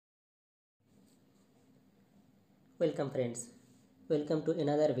Welcome friends, welcome to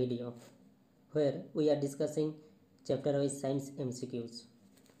another video where we are discussing chapter wise science MCQs.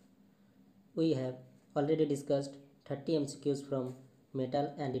 We have already discussed 30 MCQs from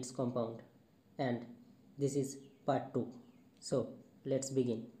metal and its compound, and this is part 2. So let's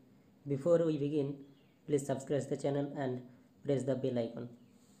begin. Before we begin, please subscribe the channel and press the bell icon.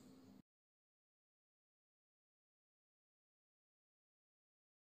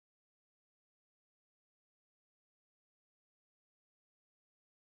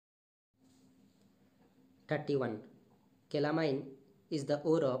 Calamine is the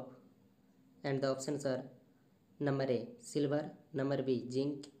ore of, and the options are number A silver, number B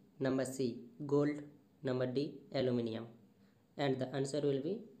zinc, number C gold, number D aluminium, and the answer will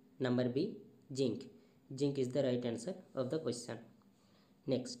be number B zinc. Zinc is the right answer of the question.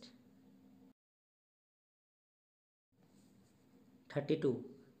 Next, 32.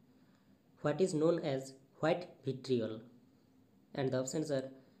 What is known as white vitriol? And the options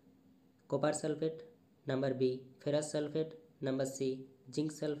are copper sulfate, number B ferrous sulfate, number C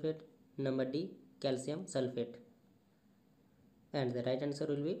zinc sulfate, number D calcium sulfate, and the right answer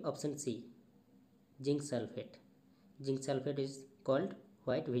will be option C zinc sulfate. Zinc sulfate is called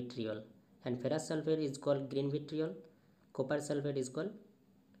white vitriol, and ferrous sulfate is called green vitriol. Copper sulfate is called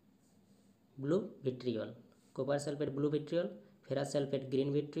blue vitriol. Copper sulfate blue vitriol, ferrous sulfate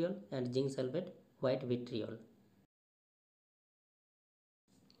green vitriol, and zinc sulfate white vitriol.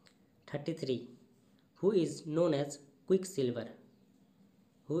 33. Who is known as quicksilver?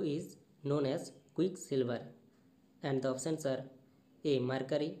 Who is known as quicksilver? And the options are A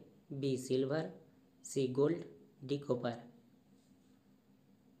mercury, B silver, C gold, D copper,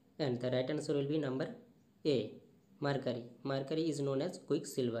 and the right answer will be number A mercury. Mercury is known as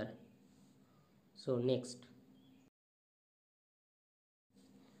quicksilver. So next,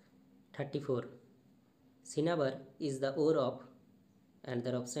 34. Cinnabar is the ore of, and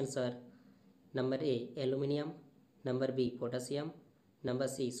the options are number A aluminium, number B potassium, number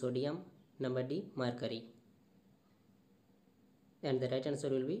C sodium, number D mercury, and the right answer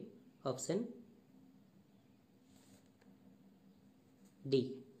will be option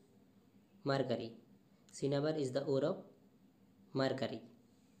D mercury. Cinnabar is the ore of mercury.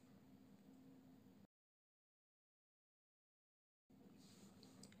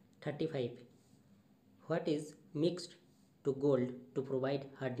 35. What is mixed to gold to provide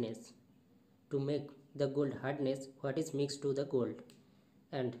hardness? To make the gold hardness, what is mixed to the gold?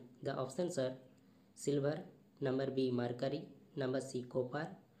 And the options are silver, number B mercury, number C copper,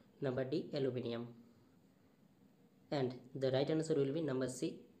 number D aluminium, and the right answer will be number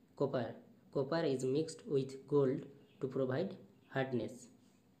C copper. Copper is mixed with gold to provide hardness.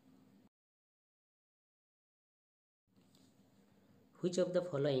 Which of the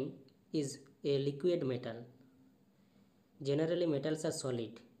following is a liquid metal? Generally metals are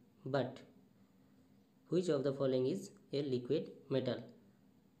solid, but which of the following is a liquid metal?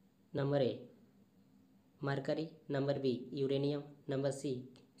 Number A mercury, number B uranium, number C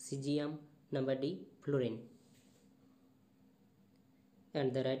cesium, number D fluorine,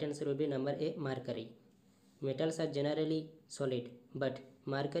 and the right answer will be number A mercury. Metals are generally solid, but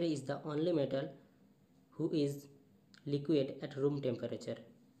mercury is the only metal who is liquid at room temperature.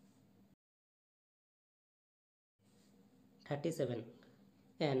 37.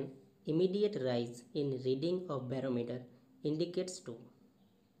 An immediate rise in reading of barometer indicates to.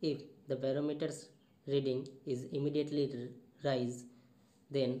 If the barometer's reading is immediately rise,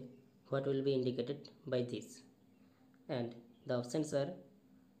 then what will be indicated by this? And the options are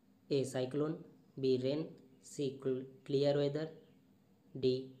A cyclone, B rain, C clear weather,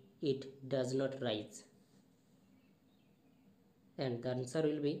 D it does not rise, and the answer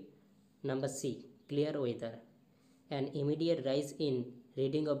will be number C clear weather. An immediate rise in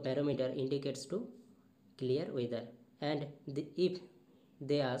reading of barometer indicates to clear weather, and if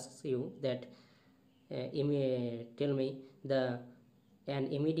they ask you that tell me an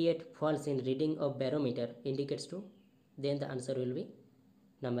immediate falls in reading of barometer indicates to, then the answer will be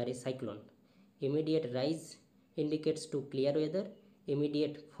number A cyclone. Immediate rise indicates to clear weather,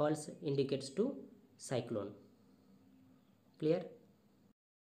 immediate falls indicates to cyclone. Clear?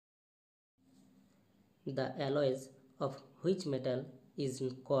 The alloys of which metal is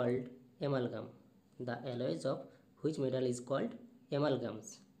called amalgam? The alloys of which metal is called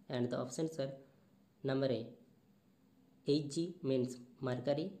amalgams? And the options are number A Ag means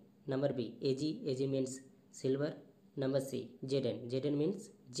mercury, number B Ag means silver, number C Zn means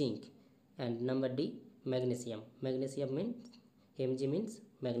zinc, and number D magnesium means Mg means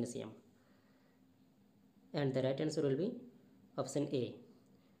magnesium, and the right answer will be option A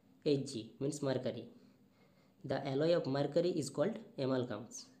Ag means mercury. The alloy of mercury is called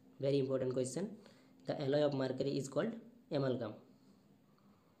amalgams. Very important question. The alloy of mercury is called amalgam.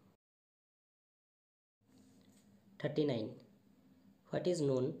 39. What is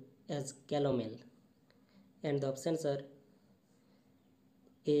known as calomel? And the options are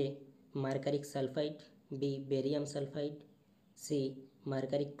A. Mercuric sulfide, B. Barium sulfide, C.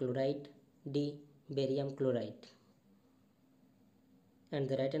 Mercuric chloride, D. Barium chloride. And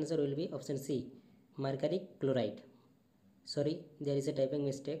the right answer will be option C. Mercuric chloride. Sorry, there is a typing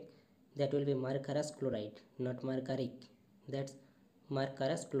mistake. That will be mercurous chloride, not mercuric. That's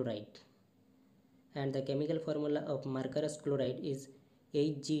mercurous chloride. And the chemical formula of mercurous chloride is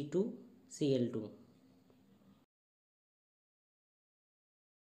Hg2Cl2.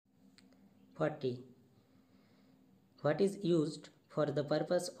 40. What is used for the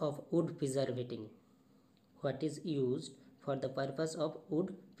purpose of wood preservating? What is used for the purpose of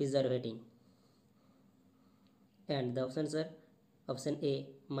wood preservating? And the options are option A.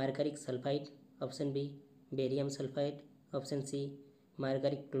 Mercuric sulfide, option B. Barium sulfide, option C.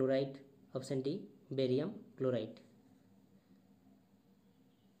 Mercuric chloride, option D. Barium chloride.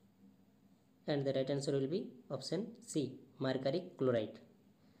 And the right answer will be option C. Mercuric chloride.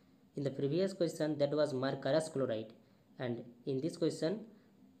 In the previous question that was mercurous chloride, and in this question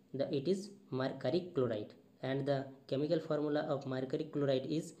it is mercuric chloride, and the chemical formula of mercuric chloride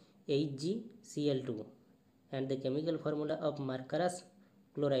is HgCl2, and the chemical formula of mercurous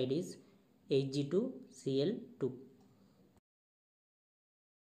chloride is Hg2Cl2.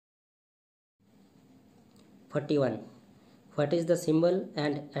 41. What is the symbol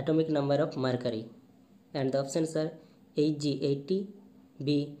and atomic number of mercury? And the options are Ag80,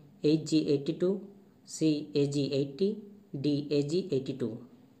 B. Ag82, C. Ag80, D. Ag82.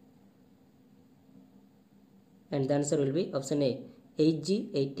 And the answer will be option A.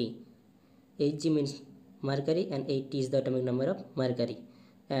 Ag80. Ag means mercury and 80 is the atomic number of mercury.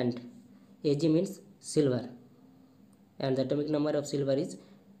 And Ag means silver. And the atomic number of silver is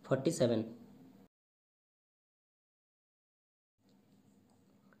 47.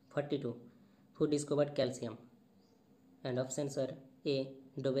 42. Who discovered calcium? And options are A.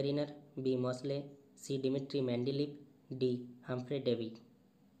 Dobereiner, B. Mosley, C. Dmitry Mendeleev, D. Humphrey Davy.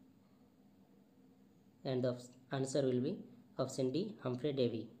 And the answer will be option D. Humphrey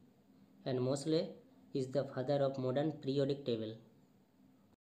Davy. And Mosley is the father of modern periodic table.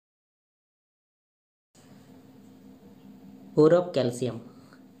 Ore of calcium.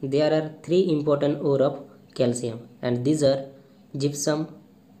 There are three important ore of calcium, and these are gypsum,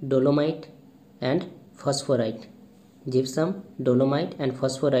 dolomite and phosphorite. Gypsum, dolomite and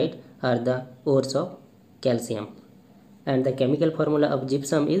phosphorite are the ores of calcium. And the chemical formula of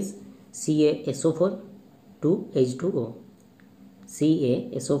gypsum is CaSO4 2H2O.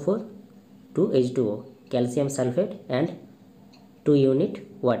 CaSO4 2H2O, calcium sulfate and 2 unit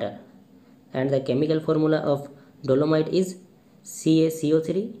water. And the chemical formula of dolomite is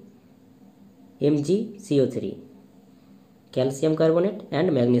CaCO3 MgCO3, calcium carbonate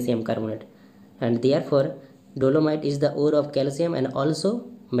and magnesium carbonate, and therefore dolomite is the ore of calcium and also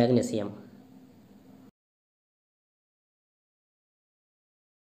magnesium.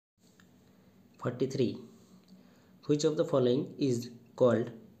 43. Which of the following is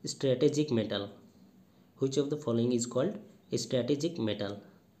called strategic metal? Which of the following is called strategic metal?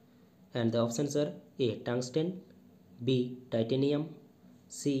 And the options are A. Tungsten, B. Titanium,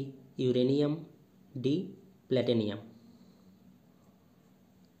 C. Uranium, D. Platinum.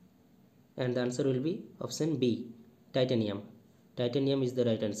 And the answer will be option B. Titanium. Titanium is the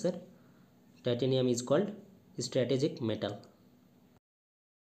right answer. Titanium is called strategic metal.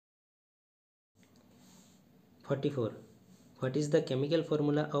 44. What is the chemical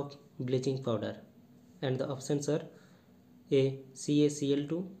formula of bleaching powder? And the options are A.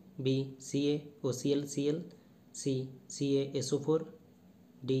 CaCl2, B. CaOClCl, C. CaSO4,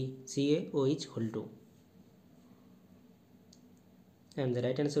 D. CaOH2. And the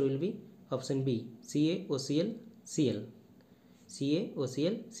right answer will be option B. CaOClCl.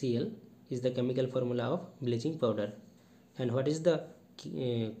 CaOClCl is the chemical formula of bleaching powder. And what is the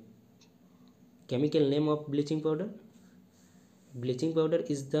chemical name of bleaching powder? Bleaching powder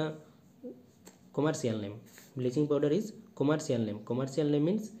is the commercial name. Bleaching powder is commercial name. Commercial name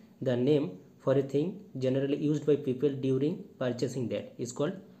means the name for a thing generally used by people during purchasing that is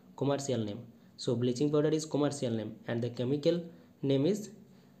called commercial name. So bleaching powder is commercial name, and the chemical name is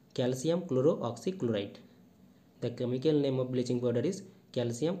calcium chloroxychloride. The chemical name of bleaching powder is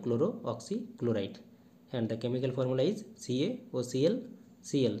calcium chloroxychloride, and the chemical formula is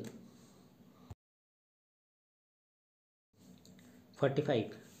CaOClCl.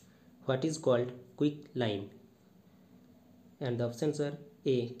 45. What is called quick lime? And the options are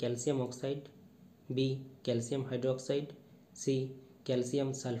A. Calcium oxide, B. Calcium hydroxide, C.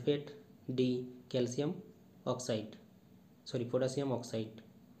 Calcium sulfate, D. Calcium oxide. Potassium oxide.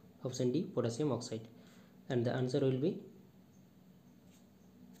 Option D. Potassium oxide. And the answer will be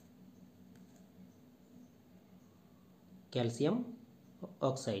calcium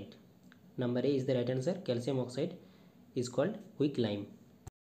oxide. Number A is the right answer. Calcium oxide is called quicklime.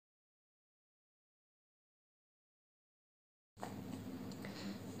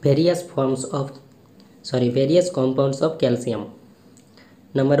 Various compounds of calcium.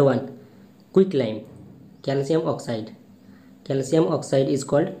 Number 1, quicklime, calcium oxide. Calcium oxide is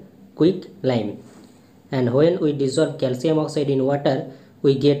called quicklime, and when we dissolve calcium oxide in water,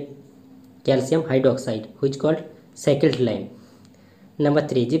 we get calcium hydroxide, which is called cycled lime. Number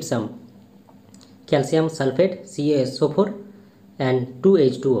 3, gypsum, calcium sulfate, CaSO4 and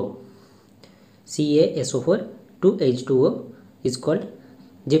 2H2O. CaSO4 2H2O is called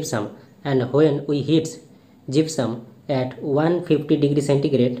gypsum, and when we heat gypsum at 150 degree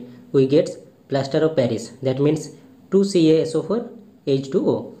centigrade, we get plaster of Paris, that means 2CaSO4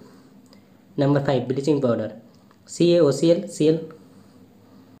 H2O. Number 5, bleaching powder, CaOCl Cl.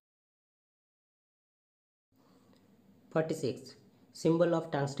 46, symbol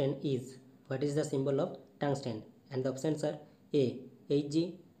of tungsten is, what is the symbol of tungsten? And the options are A.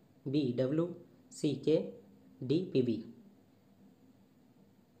 Hg, B. W, C. K, D. Pb.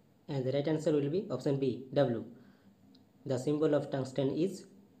 And the right answer will be option B, W. The symbol of tungsten is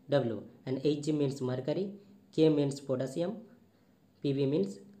W, and Hg means mercury, K means potassium, Pb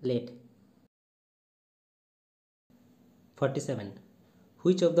means lead. 47.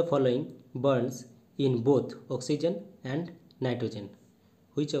 Which of the following burns in both oxygen and nitrogen?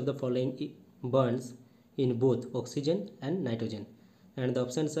 Which of the following burns in both oxygen and nitrogen? And the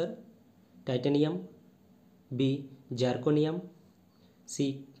options are titanium, B. zirconium,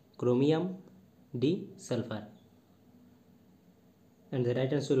 C. chromium, D. sulfur. And the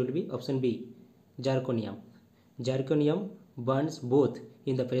right answer will be option B, zirconium. Zirconium burns both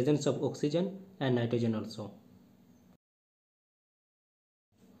in the presence of oxygen and nitrogen also.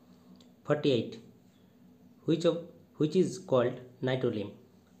 48. Which is called nitrolim?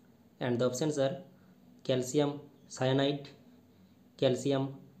 And the options are calcium cyanide,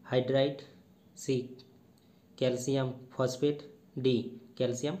 calcium hydride, C. calcium phosphate, D.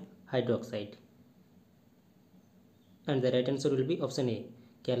 calcium hydroxide. And the right answer will be option A,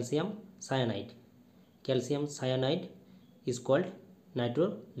 calcium cyanide. Calcium cyanide is called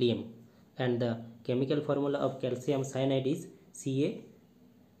nitrolim, and the chemical formula of calcium cyanide is CaCN2.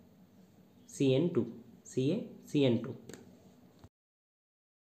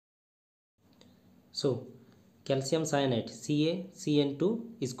 So calcium cyanide CaCN2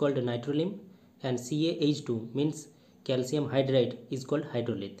 is called nitrolim, and CaH2 means calcium hydride is called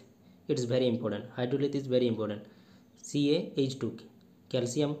hydrolith. It is very important. Hydrolith is very important. CaH2,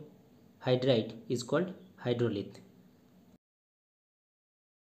 calcium hydride, is called hydrolith.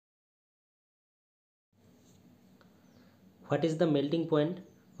 What is the melting point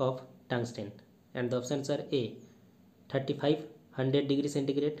of tungsten? And the options are A. 3500 degree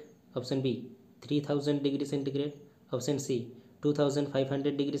centigrade, option B. 3000 degree centigrade, option C.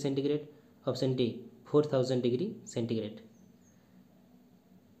 2500 degree centigrade, option D. 4000 degree centigrade.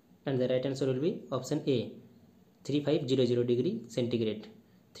 And the right answer will be option A, 3500 degree centigrade.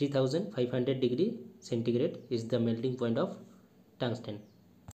 3500 degree centigrade is the melting point of tungsten.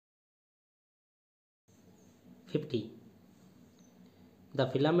 50. The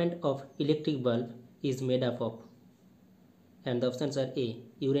filament of electric bulb is made up of, and the options are A.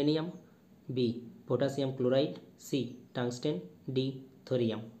 uranium, B. potassium chloride, C. tungsten, D.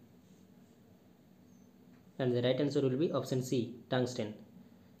 thorium. And the right answer will be option C, tungsten.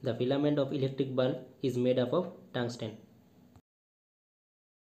 The filament of electric bulb is made up of tungsten.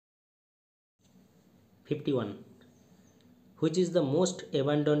 51. Which is the most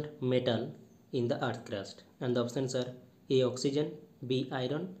abundant metal in the earth crust? And the options are A. oxygen, B.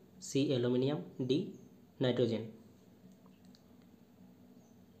 iron, C. aluminium, D. nitrogen.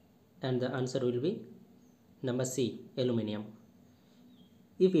 And the answer will be number C, aluminium.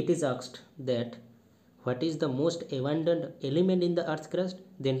 If it is asked that what is the most abundant element in the earth crust,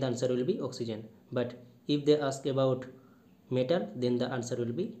 then the answer will be oxygen. But if they ask about metal, then the answer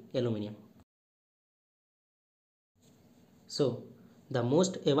will be aluminium. So the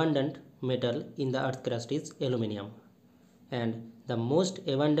most abundant metal in the earth crust is aluminium, and the most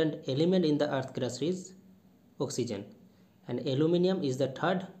abundant element in the earth crust is oxygen, and aluminium is the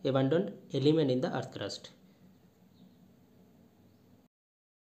third abundant element in the earth crust.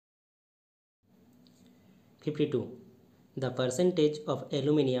 52. the percentage of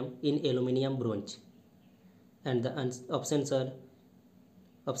aluminium in aluminium bronze. And the options are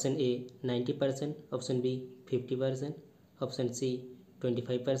option A 90%, option B 50%, option C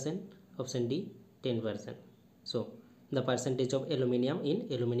 25%, option D 10%. So the percentage of aluminium in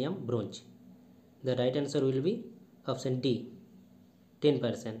aluminium bronze. The right answer will be option D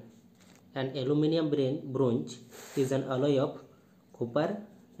 10%. And aluminium bronze is an alloy of copper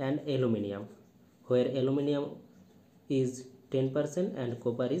and aluminium, where aluminium is 10% and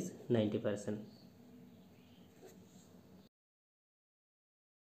copper is 90%.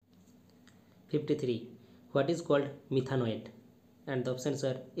 #53. What is called methanoid? And the options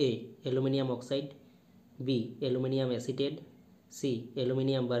are A. Aluminium oxide, B. Aluminium acetate, C.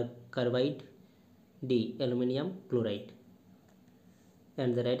 Aluminium carbide, D. Aluminium chloride.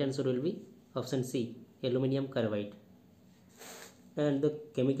 And the right answer will be option C. Aluminium carbide. And the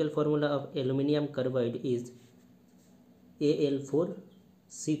chemical formula of aluminium carbide is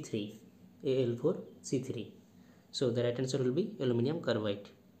Al4C3. Al4C3. So the right answer will be aluminium carbide.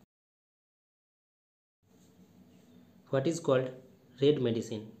 What is called red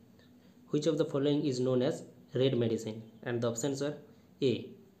medicine? Which of the following is known as red medicine? And the options are A.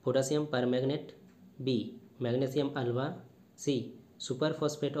 Potassium permanganate, B. Magnesium alba, C.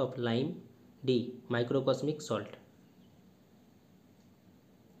 Superphosphate of lime, D. Microcosmic salt.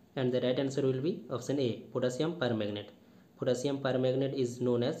 And the right answer will be option A. Potassium permanganate. Potassium permanganate is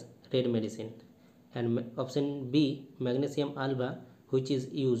known as red medicine. And option B. Magnesium alba, which is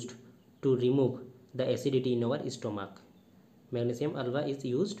used to remove the acidity in our stomach. Magnesium alba is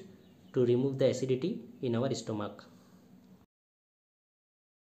used to remove the acidity in our stomach.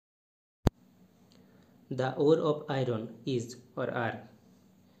 The ore of iron is or are.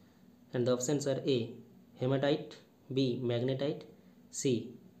 And the options are A. Hematite, B. Magnetite,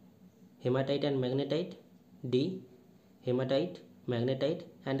 C. Hematite and magnetite, D. Hematite, magnetite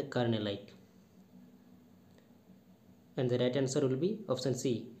and kernelite. And the right answer will be option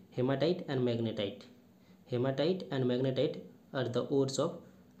C. Hematite and magnetite. Hematite and magnetite are the ores of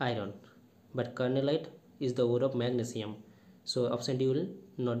iron, but kernelite is the ore of magnesium. So option D will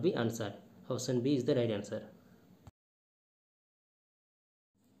not be answered. Option B is the right answer.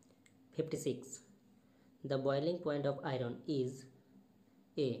 56. The boiling point of iron is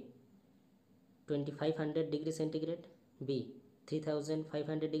A. 2500 degrees centigrade, B.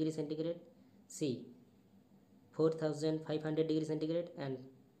 3500 degrees centigrade, C. 4500 degrees centigrade, and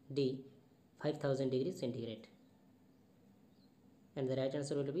D. 5000 degrees centigrade. And the right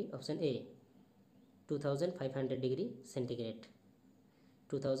answer will be option A. 2500 degree centigrade.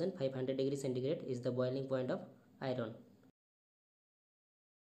 2500 degrees centigrade is the boiling point of iron.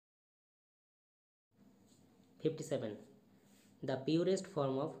 57. The purest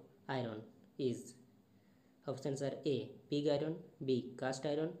form of iron is. Options are A. Pig iron, B. Cast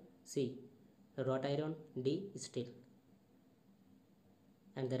iron, C. Wrought iron, D. Steel.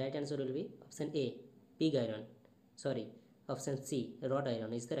 And the right answer will be option A. Pig iron. Option C. Wrought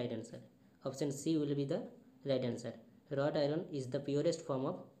iron is the right answer. Option C will be the right answer. Wrought iron is the purest form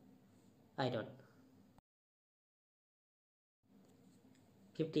of iron.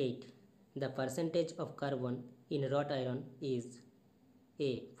 58. The percentage of carbon in wrought iron is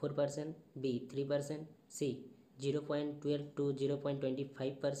A. 4%, B. 3%, C. 0.12 to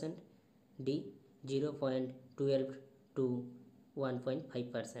 0.25%, D. 0.12 to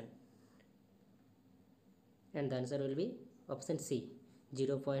 1.5%. And the answer will be option C.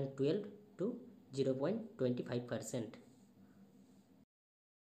 0.12 to 0.25%.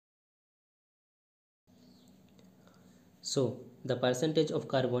 So the percentage of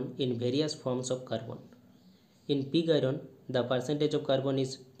carbon in various forms of carbon. In pig iron, the percentage of carbon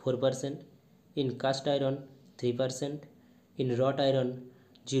is 4%, in cast iron 3%, in wrought iron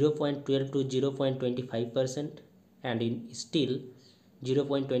 0.12 to 0.25%, and in steel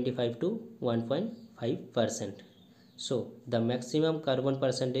 0.25 to 1.5%. So the maximum carbon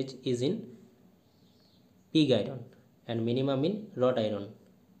percentage is in pig iron and minimum in wrought iron.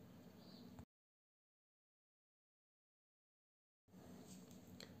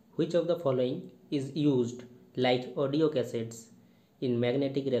 Which of the following is used like audio cassettes in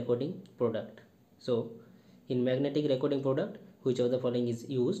magnetic recording product? So in magnetic recording product, which of the following is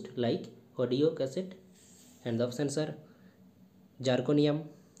used like audio cassette? And the options are zirconium,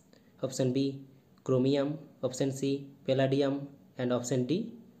 option B chromium, option C palladium, and option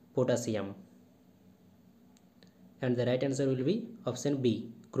D potassium. And the right answer will be option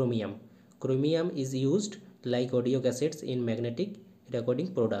B chromium. Chromium is used like audio cassettes in magnetic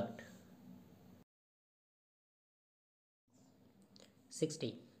recording product.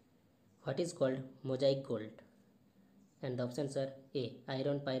 60. What is called mosaic gold? And the options are A.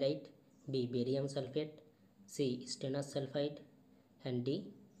 Iron pyrite, B. Barium sulfate, C. Stannous sulfide, and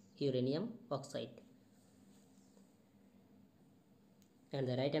D. Uranium oxide. And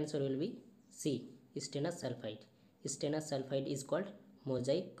the right answer will be C. Stannous sulfide. Stannous sulfide is called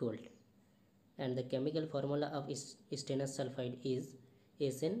mosaic gold. And the chemical formula of stannous sulfide is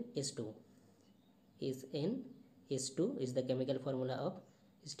SnS2. SnS2 is the chemical formula of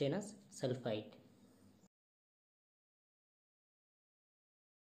stannous sulfide.